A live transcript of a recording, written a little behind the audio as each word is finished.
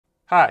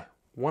Hi,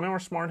 1 Hour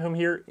Smart Home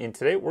here, and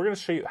today we're going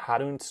to show you how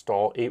to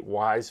install a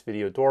Wyze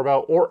Video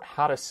Doorbell or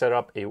how to set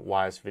up a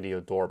Wyze Video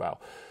Doorbell.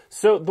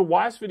 So the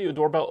Wyze Video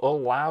Doorbell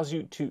allows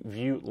you to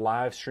view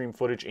live stream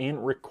footage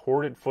and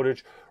recorded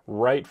footage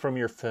right from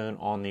your phone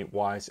on the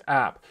Wyze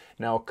app.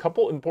 Now, a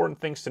couple important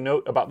things to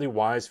note about the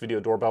Wyze Video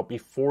Doorbell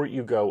before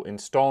you go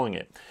installing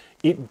it.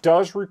 It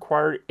does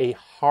require a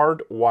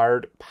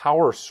hardwired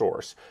power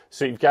source.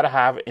 So you've got to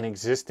have an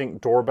existing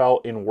doorbell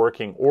in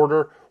working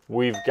order.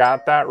 We've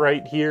got that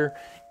right here.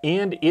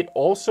 And it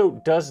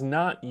also does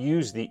not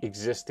use the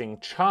existing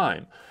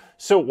chime.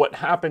 So what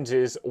happens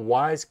is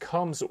Wyze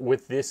comes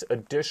with this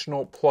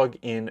additional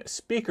plug-in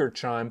speaker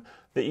chime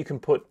that you can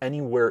put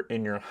anywhere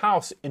in your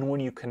house. And when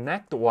you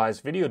connect the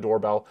Wyze Video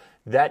Doorbell,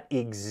 that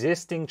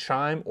existing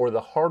chime or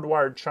the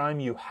hardwired chime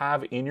you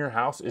have in your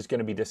house is going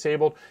to be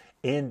disabled,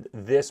 and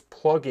this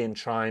plug-in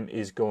chime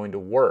is going to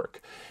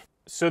work.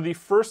 So the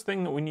first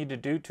thing that we need to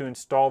do to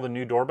install the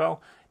new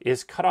doorbell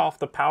is cut off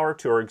the power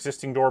to our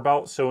existing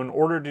doorbell. So in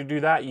order to do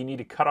that, you need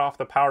to cut off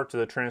the power to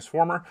the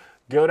transformer,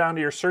 go down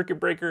to your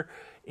circuit breaker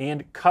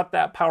and cut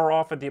that power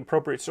off at the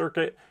appropriate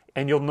circuit.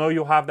 And you'll know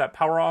you'll have that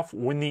power off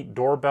when the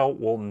doorbell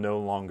will no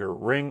longer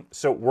ring.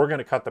 So we're going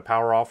to cut the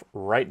power off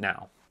right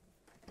now.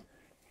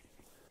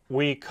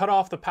 We cut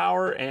off the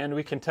power and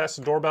we can test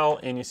the doorbell,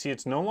 and you see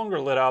it's no longer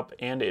lit up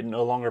and it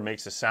no longer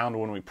makes a sound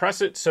when we press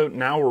it. So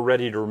now we're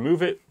ready to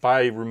remove it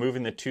by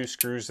removing the 2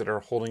 screws that are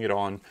holding it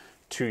on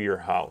to your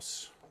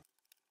house.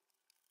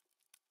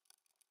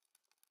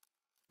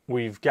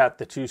 We've got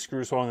the 2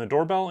 screws holding the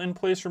doorbell in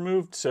place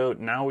removed. So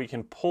now we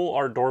can pull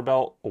our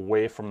doorbell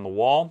away from the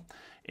wall.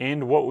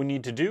 And what we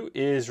need to do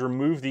is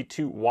remove the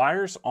 2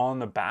 wires on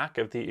the back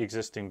of the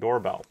existing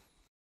doorbell.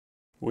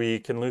 We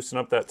can loosen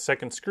up that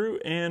second screw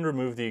and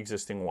remove the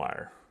existing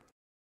wire.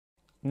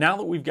 Now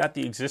that we've got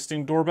the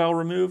existing doorbell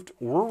removed,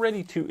 we're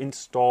ready to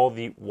install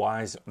the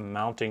Wyze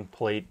mounting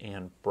plate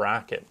and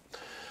bracket.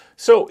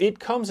 So it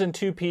comes in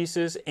 2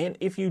 pieces, and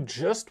if you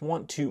just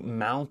want to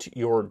mount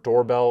your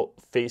doorbell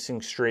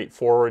facing straight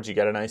forwards, you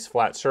got a nice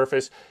flat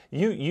surface,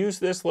 you use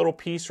this little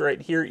piece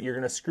right here. You're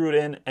going to screw it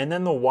in, and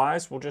then the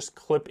Wyze will just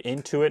clip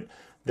into it.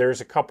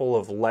 There's a couple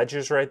of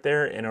ledges right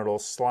there, and it'll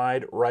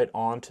slide right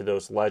onto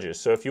those ledges.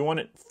 So if you want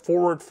it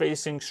forward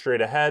facing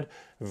straight ahead,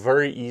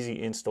 very easy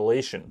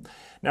installation.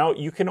 Now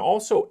you can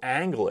also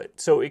angle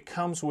it. So it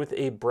comes with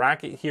a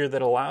bracket here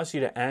that allows you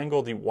to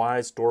angle the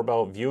Wyze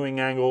doorbell viewing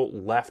angle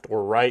left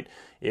or right.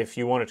 If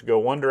you want it to go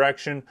one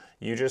direction,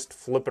 you just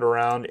flip it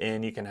around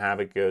and you can have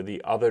it go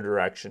the other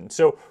direction.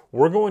 So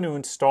we're going to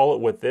install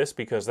it with this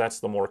because that's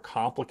the more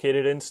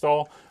complicated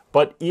install.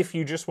 But if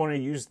you just want to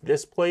use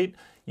this plate,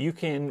 you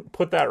can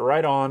put that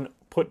right on,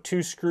 put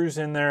 2 screws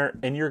in there,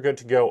 and you're good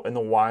to go, and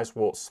the Wyze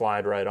will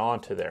slide right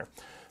onto there.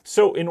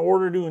 So in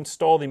order to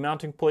install the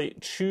mounting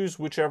plate, choose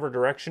whichever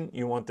direction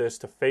you want this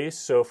to face.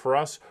 So for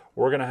us,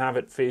 we're going to have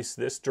it face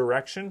this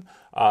direction.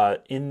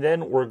 And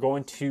then we're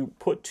going to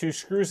put 2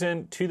 screws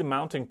in to the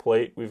mounting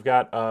plate. We've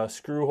got a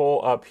screw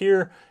hole up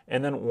here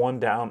and then one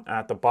down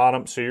at the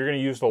bottom. So you're going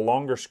to use the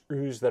longer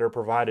screws that are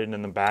provided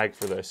in the bag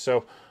for this.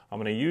 So I'm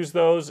going to use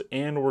those,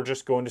 and we're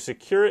just going to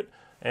secure it.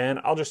 And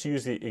I'll just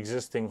use the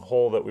existing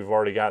hole that we've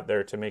already got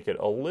there to make it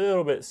a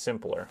little bit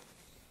simpler.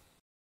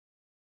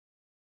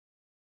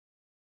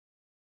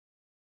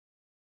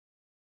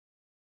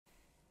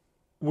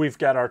 We've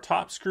got our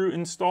top screw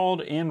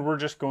installed, and we're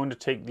just going to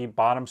take the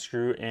bottom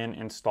screw and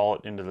install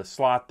it into the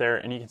slot there.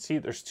 And you can see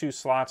there's 2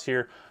 slots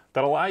here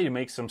that allow you to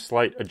make some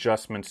slight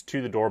adjustments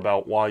to the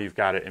doorbell while you've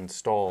got it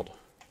installed.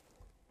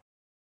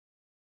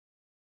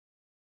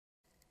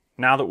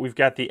 Now that we've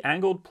got the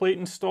angled plate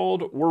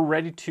installed, we're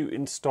ready to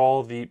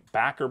install the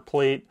backer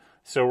plate.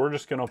 So we're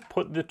just going to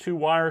put the 2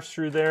 wires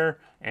through there,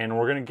 and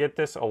we're going to get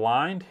this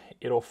aligned.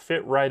 It'll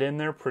fit right in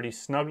there pretty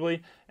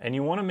snugly, and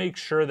you want to make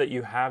sure that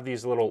you have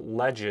these little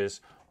ledges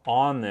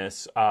on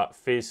this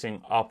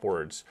facing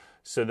upwards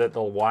so that the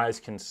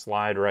Wyze can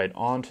slide right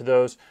onto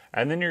those.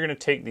 And then you're going to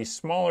take these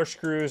smaller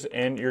screws,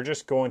 and you're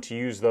just going to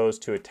use those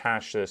to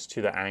attach this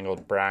to the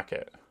angled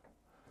bracket.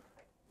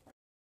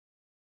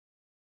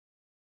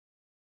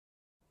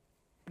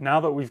 Now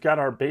that we've got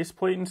our base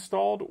plate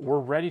installed, we're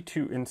ready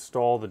to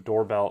install the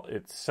doorbell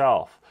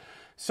itself.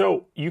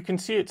 So you can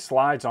see it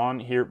slides on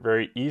here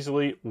very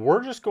easily.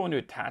 We're just going to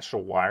attach the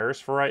wires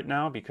for right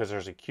now because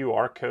there's a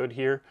QR code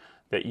here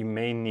that you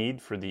may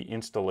need for the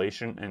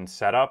installation and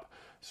setup.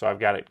 So I've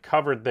got it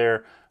covered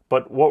there.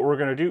 But what we're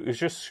going to do is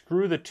just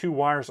screw the 2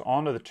 wires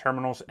onto the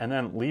terminals and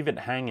then leave it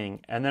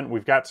hanging. And then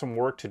we've got some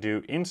work to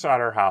do inside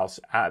our house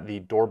at the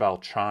doorbell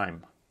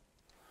chime.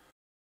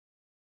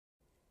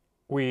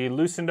 We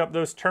loosened up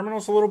those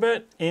terminals a little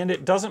bit, and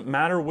it doesn't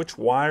matter which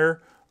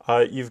wire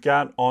you've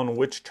got on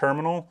which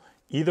terminal.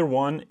 Either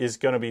one is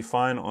going to be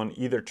fine on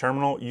either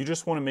terminal. You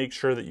just want to make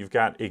sure that you've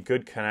got a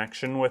good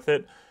connection with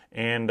it,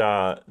 and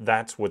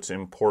that's what's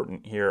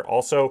important here.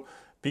 Also,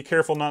 be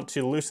careful not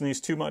to loosen these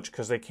too much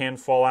because they can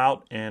fall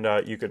out, and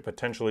you could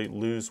potentially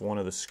lose one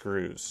of the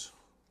screws.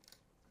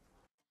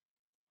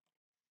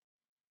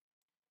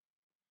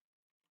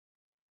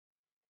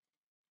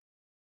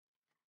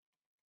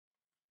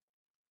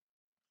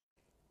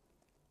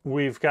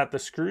 We've got the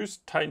screws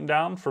tightened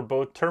down for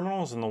both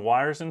terminals and the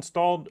wires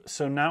installed,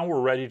 so now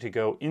we're ready to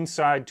go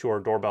inside to our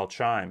doorbell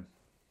chime.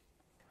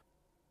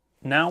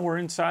 Now we're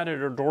inside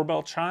at our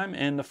doorbell chime,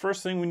 and the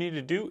first thing we need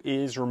to do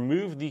is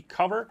remove the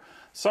cover.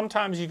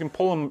 Sometimes you can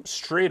pull them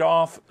straight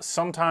off,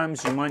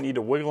 sometimes you might need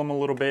to wiggle them a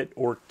little bit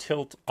or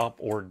tilt up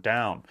or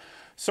down.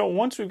 So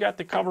once we've got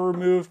the cover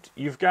removed,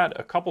 you've got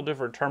a couple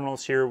different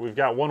terminals here. We've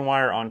got one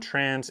wire on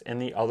trans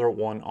and the other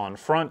one on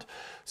front.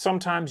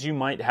 Sometimes you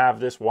might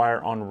have this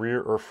wire on rear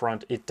or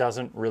front. It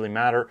doesn't really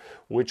matter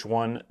which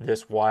one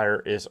this wire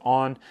is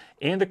on.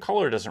 And the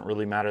color doesn't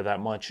really matter that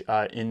much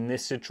in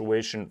this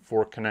situation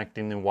for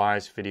connecting the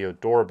Wyze video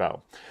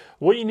doorbell.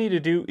 What you need to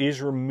do is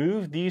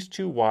remove these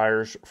two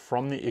wires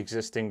from the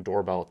existing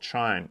doorbell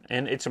chime.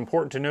 And it's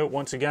important to note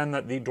once again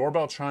that the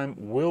doorbell chime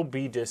will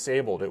be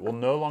disabled. It will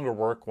no longer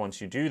work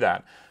once you do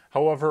that.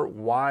 However,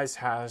 Wyze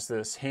has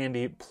this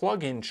handy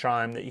plug-in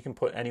chime that you can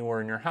put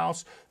anywhere in your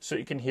house so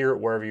you can hear it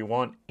wherever you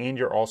want, and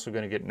you're also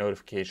going to get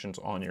notifications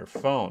on your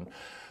phone.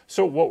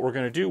 So what we're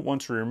going to do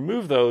once we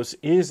remove those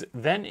is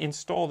then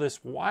install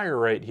this wire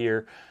right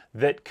here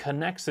that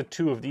connects the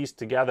two of these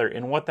together.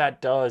 And what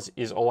that does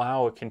is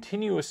allow a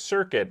continuous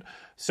circuit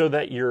so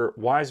that your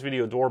Wyze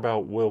video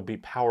doorbell will be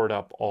powered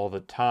up all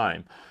the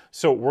time.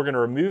 So we're going to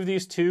remove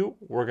these two.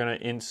 We're going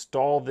to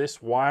install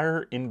this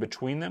wire in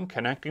between them,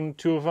 connecting the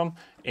two of them,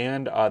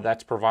 and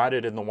that's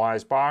provided in the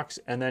Wyze box,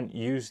 and then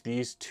use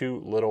these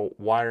two little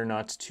wire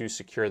nuts to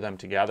secure them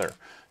together.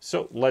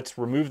 So let's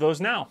remove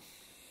those now.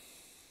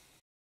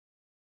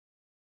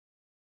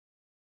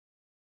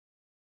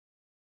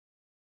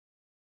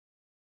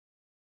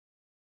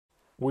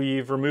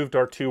 We've removed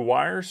our two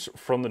wires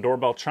from the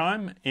doorbell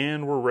chime,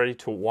 and we're ready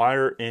to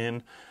wire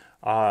in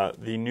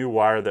the new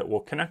wire that will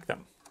connect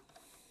them.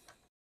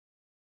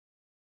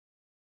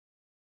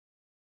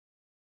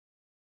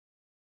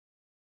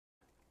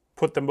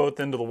 Put them both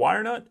into the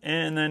wire nut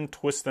and then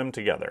twist them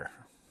together.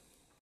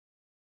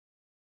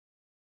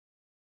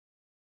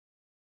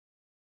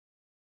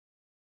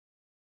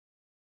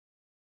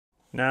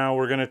 Now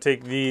we're going to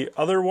take the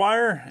other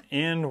wire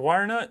and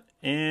wire nut,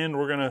 and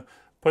we're going to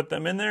put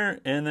them in there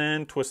and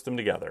then twist them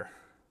together.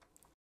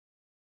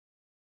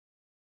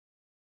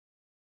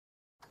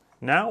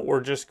 Now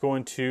we're just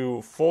going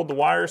to fold the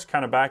wires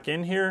kind of back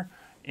in here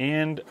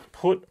and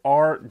put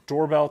our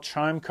doorbell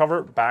chime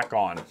cover back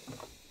on.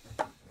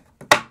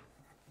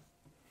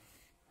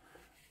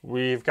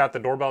 We've got the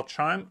doorbell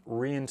chime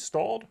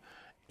reinstalled,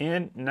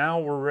 and now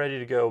we're ready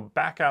to go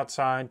back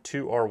outside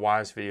to our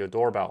Wyze video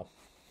doorbell.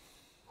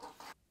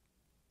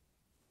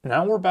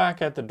 Now we're back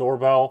at the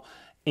doorbell,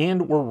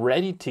 and we're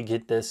ready to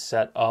get this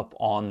set up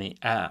on the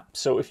app.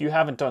 So if you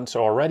haven't done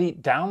so already,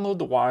 download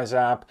the Wyze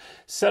app,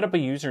 set up a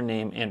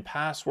username and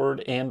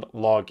password, and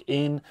log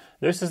in.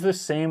 This is the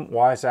same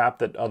Wyze app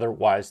that other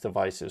Wyze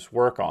devices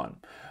work on.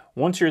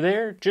 Once you're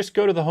there, just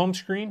go to the home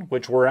screen,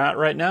 which we're at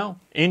right now,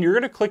 and you're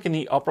going to click in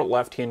the upper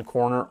left-hand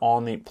corner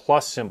on the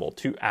plus symbol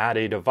to add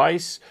a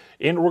device,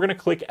 and we're going to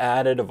click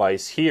Add a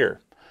Device here.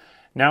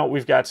 Now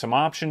we've got some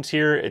options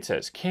here. It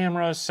says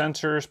cameras,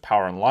 sensors,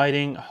 power and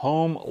lighting,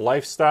 home,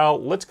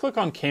 lifestyle. Let's click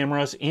on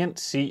cameras and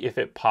see if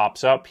it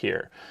pops up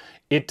here.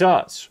 It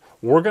does.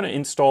 We're going to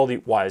install the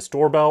Wyze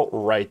doorbell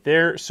right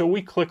there. So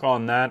we click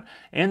on that,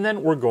 and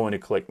then we're going to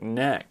click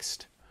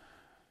next.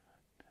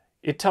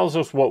 It tells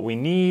us what we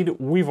need.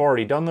 We've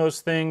already done those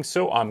things,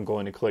 so I'm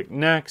going to click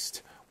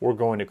next. We're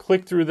going to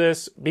click through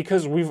this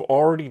because we've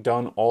already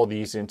done all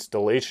these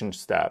installation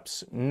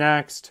steps.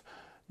 Next.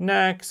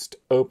 Next,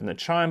 open the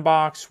chime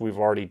box. We've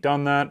already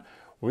done that.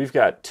 We've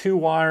got two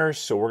wires,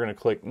 so we're going to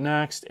click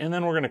next, and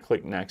then we're going to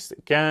click next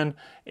again,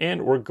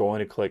 and we're going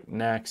to click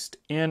next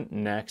and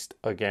next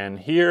again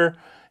here,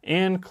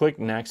 and click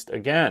next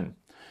again.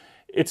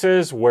 It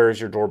says, where is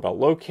your doorbell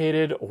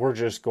located? We're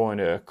just going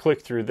to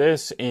click through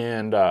this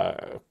and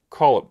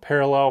call it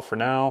parallel for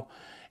now.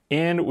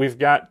 And we've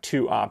got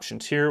two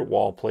options here,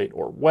 wall plate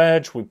or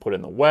wedge. We put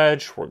in the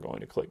wedge. We're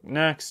going to click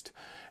next.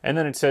 And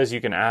then it says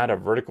you can add a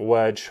vertical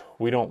wedge.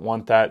 We don't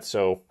want that,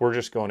 so we're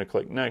just going to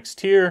click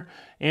next here.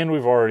 And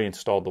we've already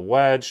installed the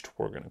wedge.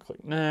 We're going to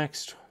click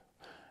next.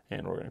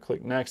 And we're going to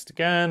click next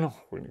again.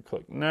 We're going to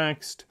click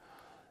next.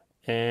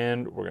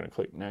 And we're going to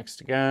click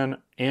next again.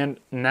 And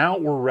now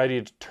we're ready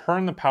to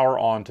turn the power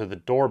on to the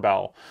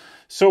doorbell.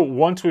 So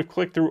once we've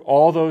clicked through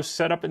all those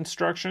setup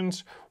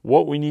instructions,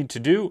 what we need to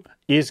do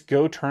is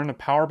go turn the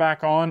power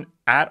back on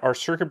at our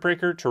circuit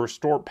breaker to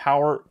restore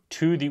power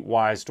to the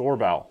Wyze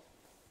doorbell.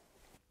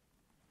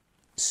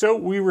 So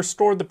we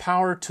restored the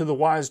power to the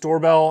Wyze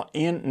doorbell,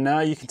 and now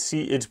you can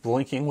see it's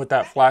blinking with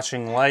that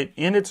flashing light,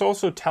 and it's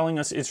also telling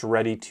us it's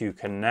ready to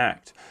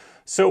connect.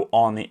 So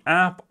on the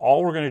app,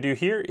 all we're going to do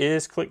here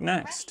is click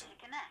next.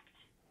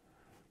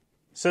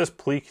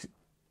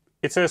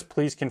 It says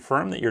please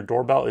confirm that your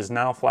doorbell is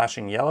now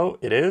flashing yellow.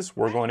 It is.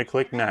 We're going to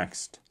click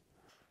next.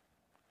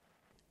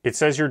 It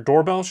says your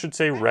doorbell should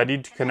say ready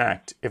to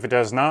connect. If it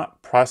does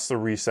not, press the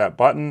reset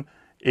button.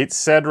 It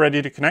said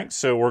ready to connect,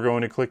 so we're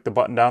going to click the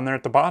button down there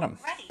at the bottom.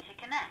 Ready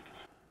to connect.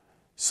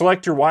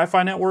 Select your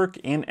Wi-Fi network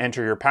and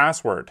enter your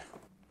password.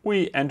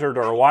 We entered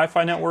our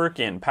Wi-Fi network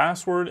and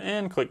password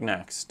and click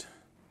next.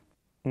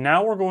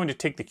 Now we're going to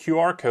take the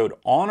QR code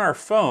on our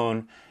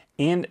phone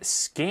and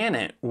scan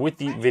it with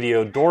the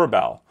video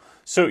doorbell.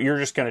 So you're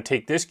just going to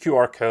take this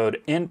QR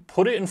code and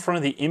put it in front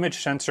of the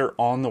image sensor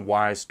on the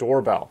Wyze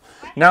Doorbell.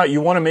 Now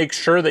you want to make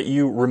sure that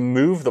you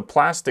remove the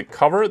plastic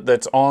cover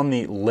that's on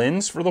the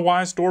lens for the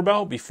Wyze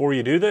Doorbell before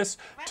you do this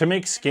to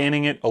make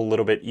scanning it a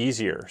little bit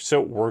easier.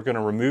 So we're going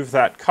to remove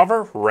that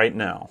cover right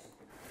now.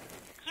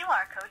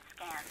 QR code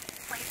scanned.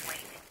 Please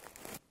wait.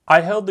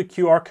 I held the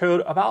QR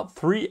code about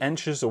 3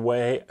 inches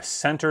away,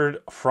 centered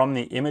from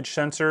the image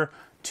sensor,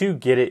 to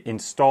get it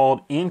installed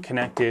and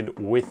connected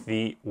with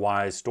the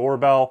Wyze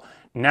Doorbell.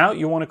 Now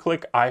you want to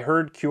click I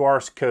heard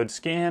QR code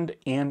scanned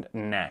and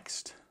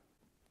next.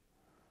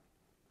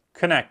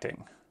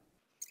 Connecting.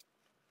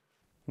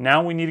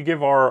 Now we need to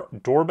give our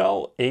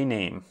doorbell a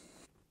name.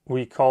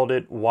 We called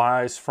it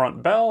Wyze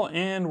Front Bell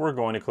and we're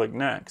going to click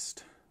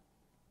next.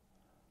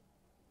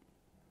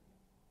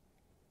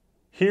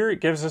 Here it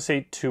gives us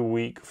a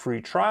 2-week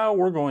free trial.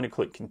 We're going to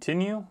click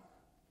continue.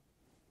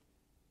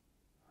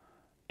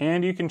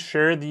 And you can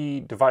share the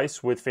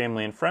device with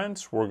family and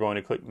friends. We're going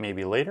to click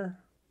maybe later.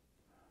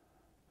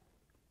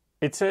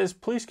 It says,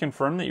 please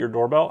confirm that your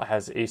doorbell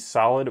has a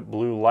solid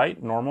blue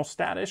light normal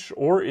status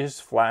or is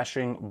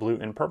flashing blue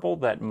and purple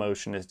that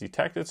motion is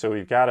detected. So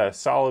we've got a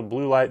solid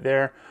blue light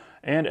there.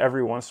 And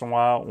every once in a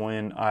while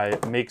when I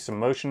make some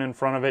motion in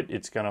front of it,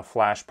 it's going to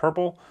flash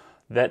purple.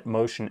 That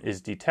motion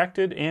is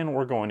detected and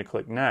we're going to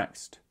click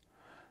next.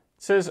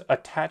 It says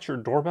attach your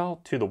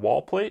doorbell to the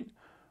wall plate.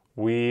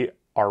 We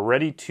are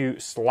ready to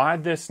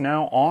slide this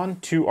now on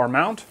to our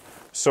mount.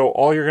 So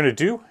all you're going to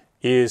do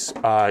is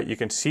you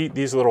can see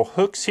these little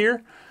hooks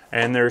here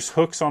and there's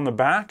hooks on the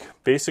back.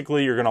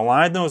 Basically you're going to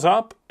line those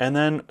up and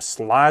then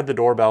slide the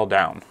doorbell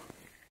down.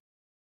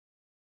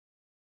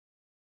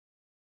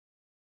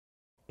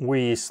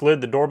 We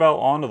slid the doorbell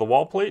onto the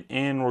wall plate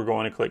and we're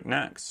going to click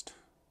next.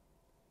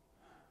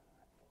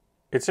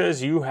 It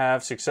says you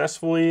have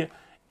successfully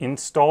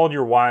installed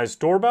your Wyze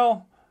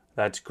Doorbell.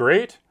 That's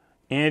great.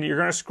 And you're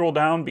going to scroll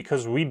down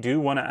because we do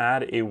want to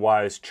add a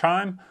Wyze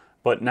chime,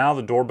 but now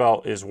the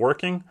doorbell is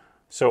working.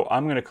 So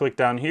I'm going to click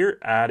down here,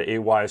 add a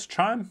Wyze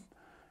chime,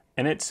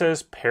 and it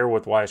says pair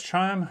with Wyze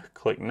chime.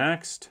 Click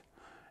next.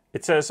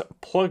 It says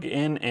plug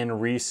in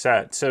and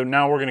reset. So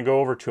now we're going to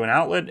go over to an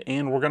outlet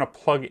and we're going to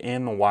plug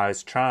in the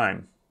Wyze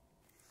chime.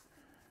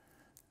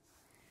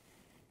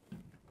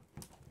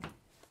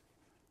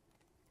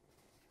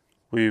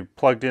 We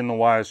plugged in the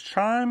Wyze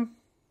chime.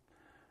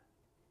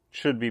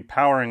 Should be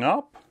powering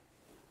up.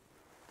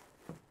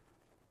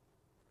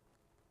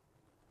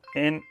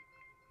 And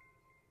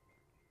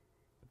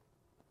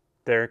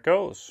there it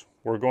goes.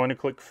 We're going to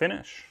click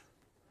finish.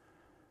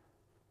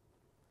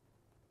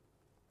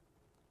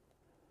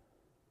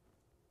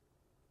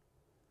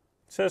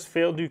 It says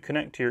failed to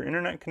connect to your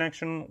internet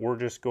connection. We're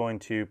just going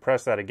to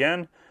press that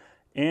again.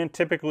 And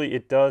typically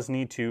it does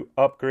need to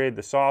upgrade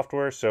the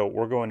software. So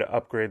we're going to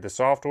upgrade the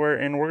software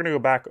and we're going to go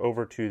back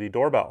over to the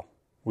doorbell.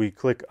 We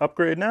click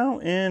upgrade now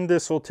and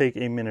this will take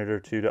a minute or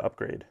two to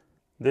upgrade.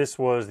 This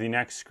was the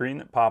next screen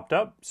that popped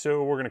up,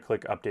 so we're going to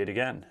click update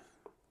again.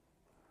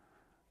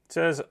 It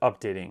says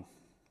updating.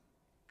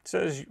 It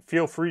says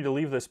feel free to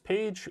leave this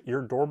page.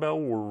 Your doorbell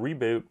will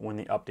reboot when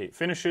the update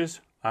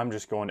finishes. I'm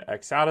just going to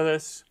X out of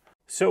this.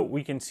 So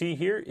we can see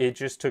here, it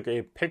just took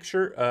a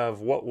picture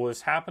of what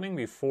was happening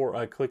before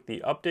I clicked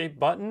the update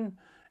button.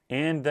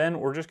 And then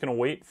we're just going to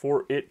wait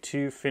for it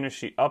to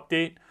finish the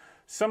update.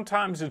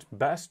 Sometimes it's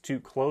best to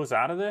close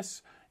out of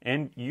this.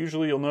 And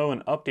usually you'll know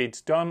an update's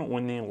done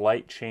when the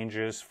light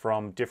changes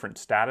from different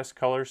status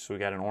colors. So we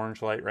got an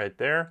orange light right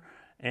there.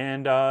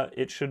 And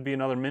it should be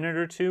another minute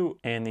or two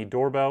and the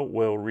doorbell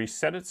will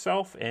reset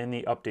itself and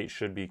the update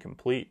should be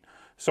complete.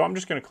 So I'm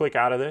just going to click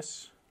out of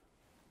this.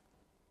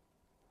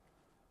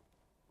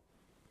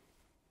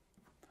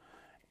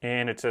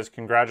 And it says,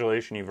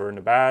 congratulations, you've earned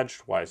a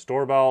badge, Wyze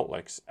Doorbell.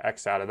 Let's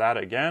X out of that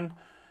again.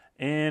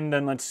 And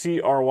then let's see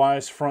our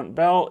Wyze Front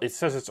Bell. It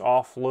says it's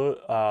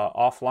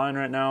offline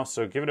right now,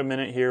 so give it a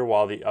minute here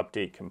while the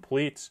update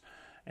completes.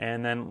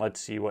 And then let's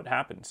see what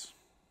happens.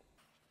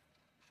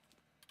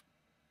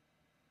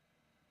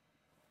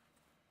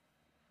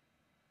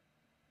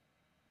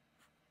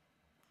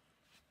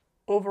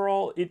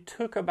 Overall, it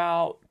took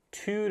about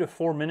 2 to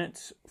 4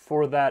 minutes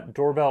for that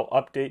doorbell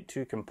update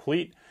to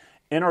complete.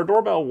 And our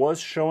doorbell was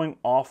showing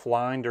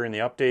offline during the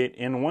update.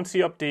 And once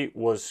the update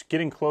was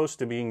getting close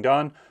to being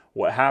done,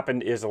 what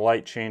happened is a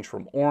light changed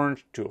from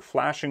orange to a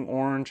flashing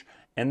orange.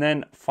 And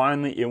then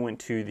finally it went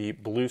to the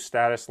blue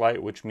status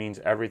light, which means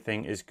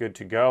everything is good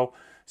to go.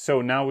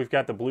 So now we've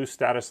got the blue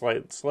status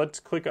lights. Let's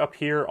click up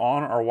here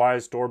on our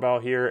Wyze Doorbell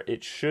here.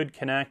 It should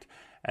connect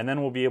and then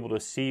we'll be able to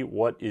see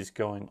what is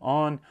going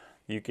on.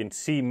 You can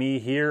see me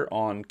here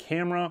on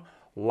camera,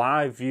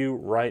 live view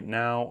right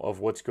now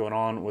of what's going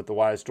on with the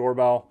Wyze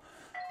Doorbell.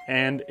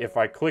 And if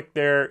I click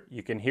there,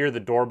 you can hear the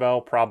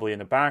doorbell probably in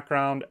the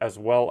background, as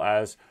well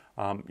as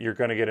you're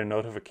going to get a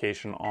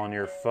notification on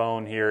your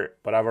phone here,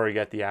 but I've already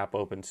got the app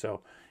open,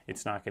 so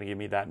it's not going to give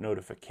me that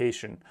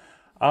notification.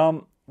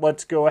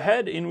 Let's go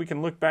ahead and we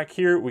can look back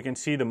here. We can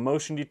see the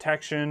motion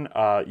detection.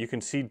 You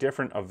can see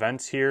different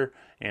events here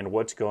and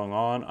what's going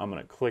on. I'm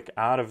going to click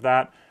out of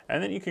that,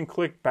 and then you can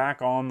click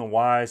back on the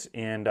Wyze,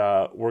 and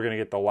we're going to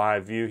get the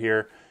live view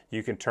here.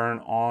 You can turn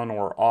on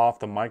or off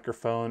the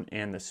microphone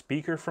and the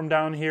speaker from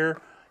down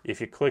here. If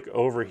you click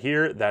over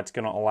here, that's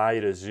going to allow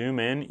you to zoom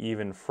in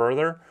even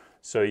further.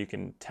 So you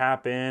can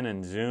tap in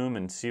and zoom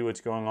and see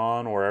what's going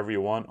on wherever you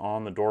want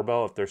on the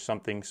doorbell if there's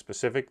something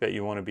specific that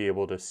you want to be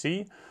able to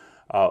see.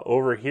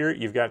 Over here,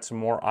 you've got some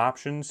more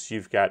options.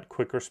 You've got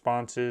quick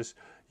responses.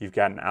 You've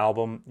got an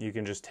album. You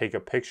can just take a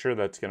picture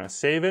that's going to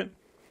save it.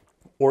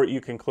 Or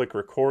you can click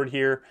record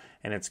here,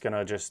 and it's going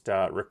to just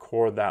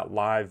record that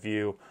live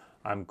view.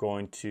 I'm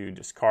going to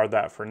discard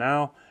that for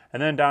now.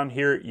 And then down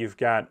here, you've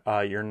got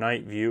your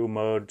night view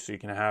mode, so you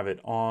can have it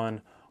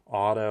on,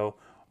 auto.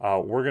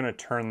 We're going to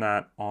turn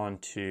that on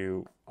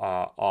to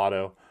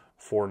auto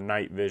for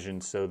night vision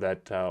so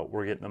that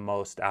we're getting the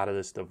most out of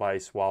this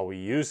device while we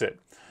use it.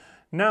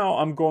 Now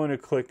I'm going to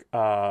click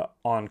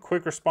on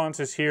quick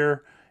responses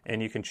here,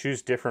 and you can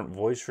choose different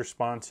voice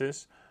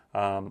responses.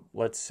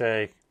 Let's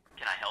say,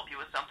 "Can I help you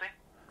with something?"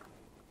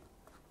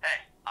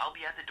 "Hey, I'll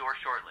be at the door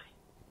shortly."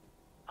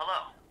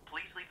 "Hello,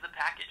 please leave the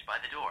package by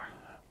the door."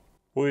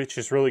 Which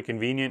is really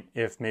convenient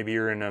if maybe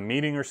you're in a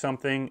meeting or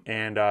something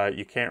and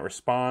you can't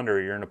respond,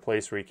 or you're in a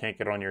place where you can't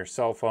get on your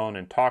cell phone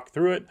and talk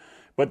through it.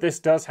 But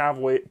this does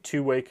have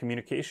two-way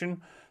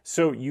communication,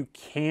 so you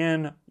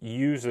can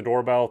use the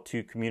doorbell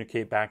to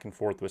communicate back and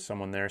forth with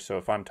someone there. So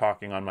if I'm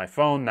talking on my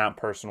phone, that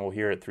person will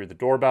hear it through the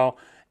doorbell,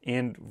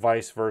 and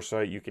vice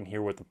versa. You can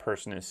hear what the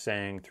person is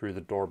saying through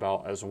the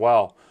doorbell as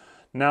well.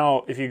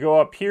 Now, if you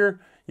go up here,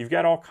 you've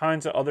got all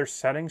kinds of other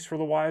settings for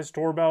the Wyze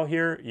Doorbell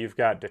here. You've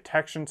got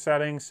detection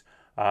settings,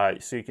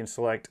 so you can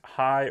select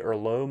high or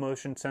low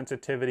motion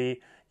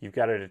sensitivity. You've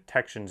got a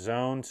detection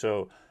zone,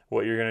 so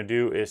what you're going to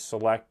do is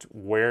select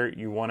where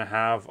you want to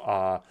have,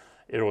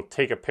 it'll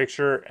take a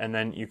picture, and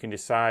then you can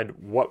decide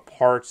what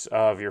parts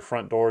of your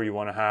front door you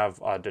want to have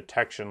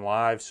detection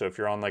live. So if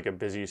you're on like a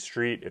busy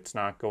street, it's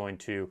not going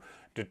to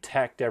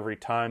detect every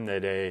time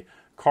that a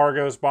car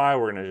goes by.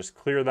 We're going to just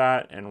clear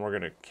that, and we're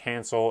going to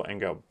cancel and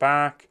go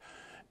back.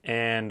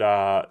 And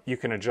you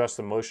can adjust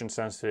the motion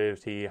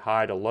sensitivity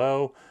high to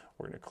low.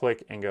 We're going to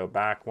click and go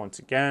back once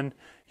again.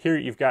 Here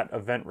you've got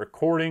event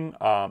recording.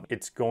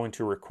 It's going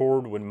to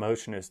record when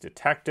motion is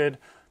detected.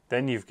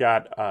 Then you've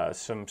got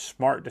some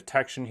smart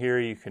detection here.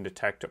 You can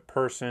detect a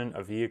person,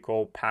 a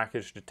vehicle,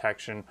 package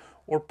detection,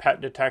 or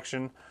pet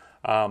detection.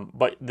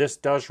 But this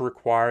does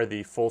require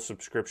the full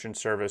subscription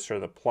service or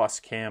the Plus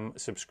Cam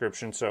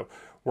subscription. So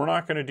we're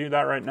not going to do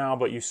that right now,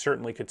 but you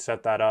certainly could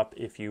set that up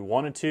if you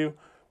wanted to.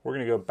 We're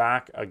going to go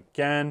back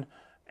again.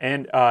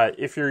 And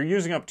if you're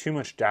using up too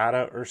much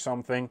data or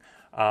something,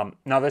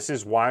 now this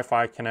is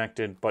Wi-Fi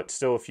connected, but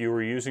still if you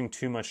were using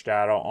too much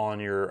data on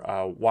your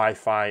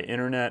Wi-Fi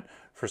internet,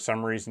 for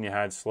some reason you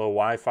had slow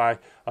Wi-Fi,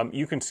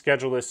 you can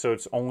schedule this so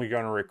it's only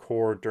going to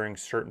record during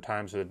certain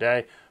times of the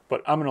day,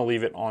 but I'm going to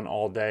leave it on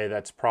all day.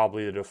 That's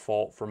probably the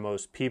default for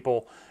most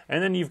people.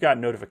 And then you've got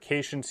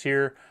notifications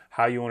here,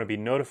 how you want to be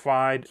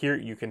notified. Here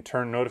you can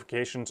turn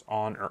notifications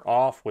on or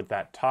off with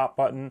that top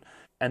button.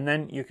 And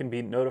then you can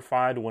be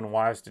notified when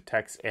Wyze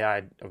detects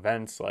AI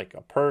events like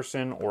a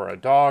person or a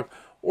dog,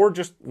 or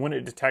just when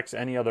it detects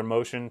any other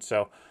motion.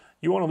 So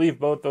you want to leave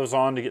both those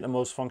on to get the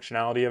most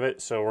functionality of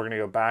it. So we're going to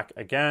go back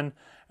again.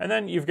 And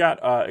then you've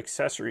got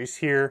accessories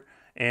here,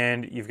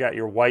 and you've got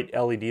your white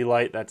LED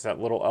light. That's that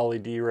little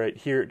LED right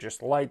here. It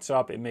just lights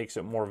up. It makes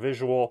it more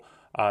visual.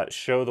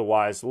 Show the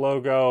Wyze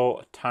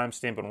logo,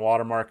 timestamp, and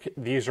watermark.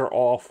 These are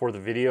all for the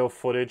video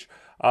footage.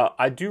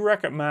 I do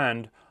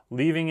recommend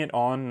leaving it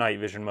on night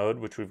vision mode,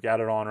 which we've got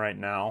it on right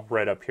now,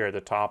 right up here at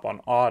the top on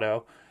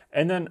auto.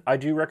 And then I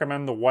do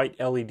recommend the white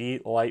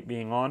LED light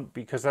being on,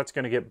 because that's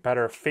going to get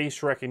better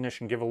face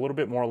recognition, give a little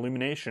bit more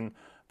illumination,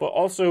 but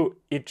also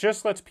it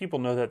just lets people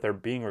know that they're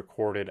being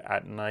recorded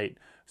at night.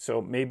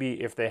 So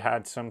maybe if they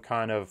had some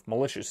kind of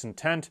malicious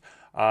intent,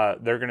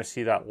 they're going to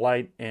see that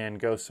light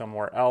and go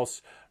somewhere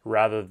else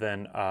rather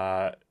than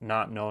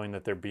not knowing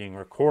that they're being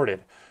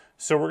recorded.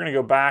 So we're going to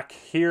go back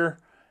here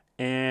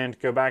and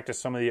go back to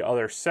some of the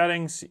other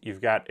settings.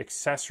 You've got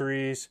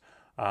accessories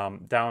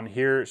down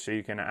here, so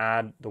you can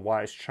add the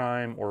Wyze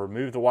chime or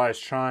remove the Wyze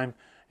chime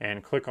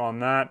and click on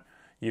that.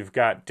 You've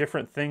got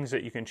different things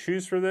that you can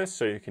choose for this,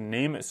 so you can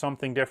name it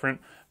something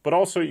different, but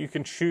also you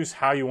can choose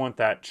how you want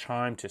that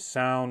chime to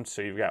sound.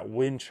 So you've got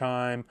wind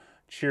chime,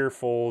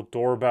 cheerful,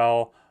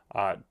 doorbell,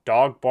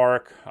 dog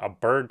bark, a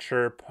bird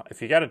chirp.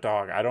 If you got a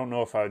dog, I don't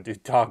know if I would do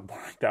dog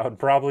bark. That would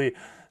probably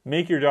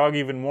make your dog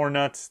even more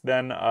nuts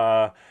than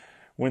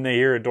when they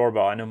hear a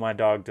doorbell. I know my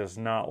dog does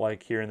not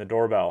like hearing the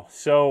doorbell.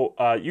 So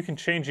you can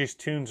change these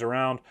tunes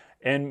around,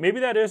 and maybe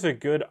that is a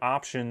good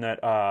option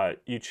that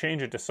you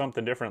change it to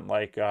something different,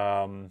 like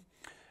a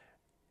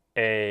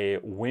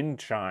wind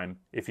chime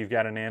if you've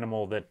got an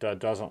animal that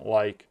doesn't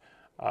like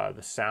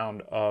the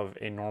sound of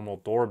a normal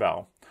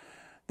doorbell.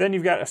 Then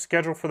you've got a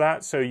schedule for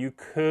that, so you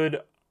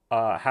could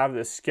have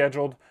this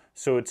scheduled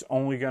so it's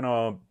only going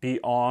to be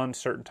on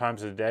certain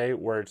times of the day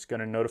where it's going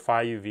to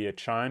notify you via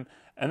chime.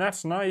 And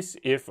that's nice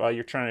if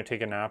you're trying to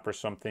take a nap or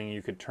something.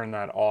 You could turn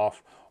that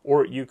off,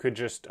 or you could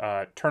just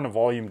turn the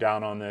volume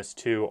down on this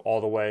too all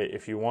the way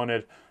if you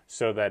wanted,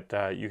 so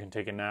that you can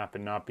take a nap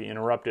and not be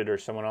interrupted, or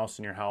someone else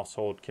in your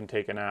household can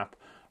take a nap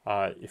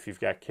if you've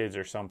got kids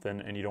or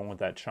something and you don't want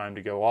that chime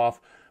to go off.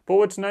 But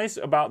what's nice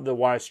about the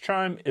Wyze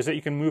chime is that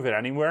you can move it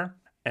anywhere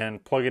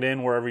and plug it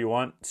in wherever you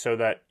want, so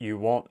that you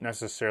won't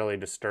necessarily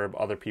disturb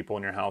other people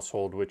in your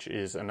household, which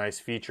is a nice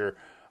feature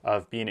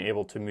of being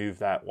able to move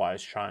that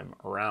Wyze chime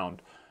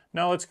around.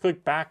 Now let's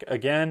click back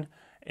again,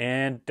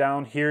 and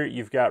down here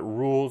you've got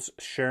rules,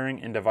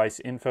 sharing, and device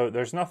info.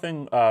 There's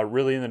nothing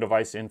really in the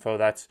device info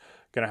that's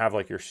going to have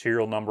like your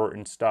serial number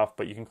and stuff,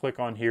 but you can click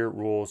on here,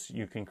 rules.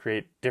 You can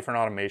create different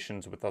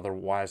automations with other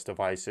Wyze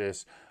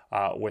devices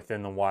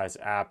within the Wyze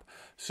app.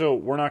 So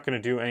we're not going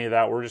to do any of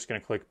that. We're just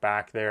going to click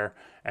back there.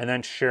 And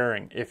then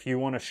sharing. If you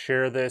want to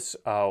share this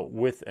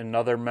with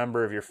another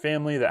member of your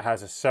family that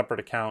has a separate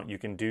account, you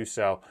can do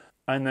so.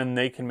 And then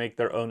they can make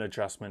their own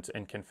adjustments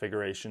and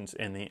configurations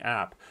in the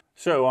app.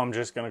 So I'm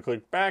just going to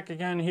click back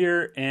again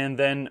here, and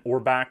then we're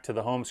back to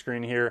the home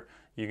screen here.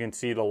 You can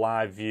see the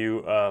live view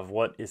of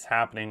what is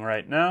happening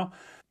right now.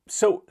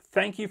 So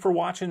thank you for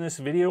watching this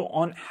video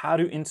on how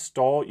to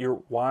install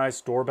your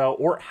Wyze doorbell,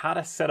 or how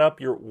to set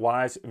up your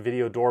Wyze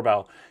video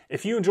doorbell.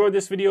 If you enjoyed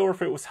this video, or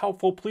if it was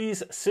helpful,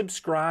 please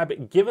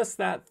subscribe, give us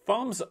that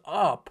thumbs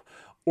up,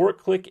 or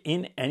click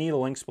in any of the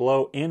links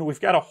below. And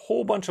we've got a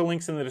whole bunch of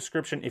links in the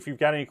description if you've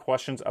got any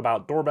questions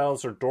about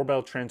doorbells or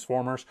doorbell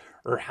transformers,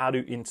 or how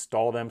to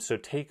install them. So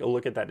take a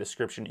look at that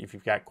description if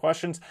you've got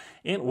questions,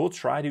 and we'll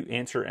try to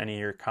answer any of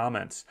your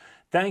comments.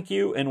 Thank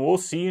you, and we'll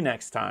see you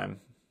next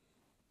time.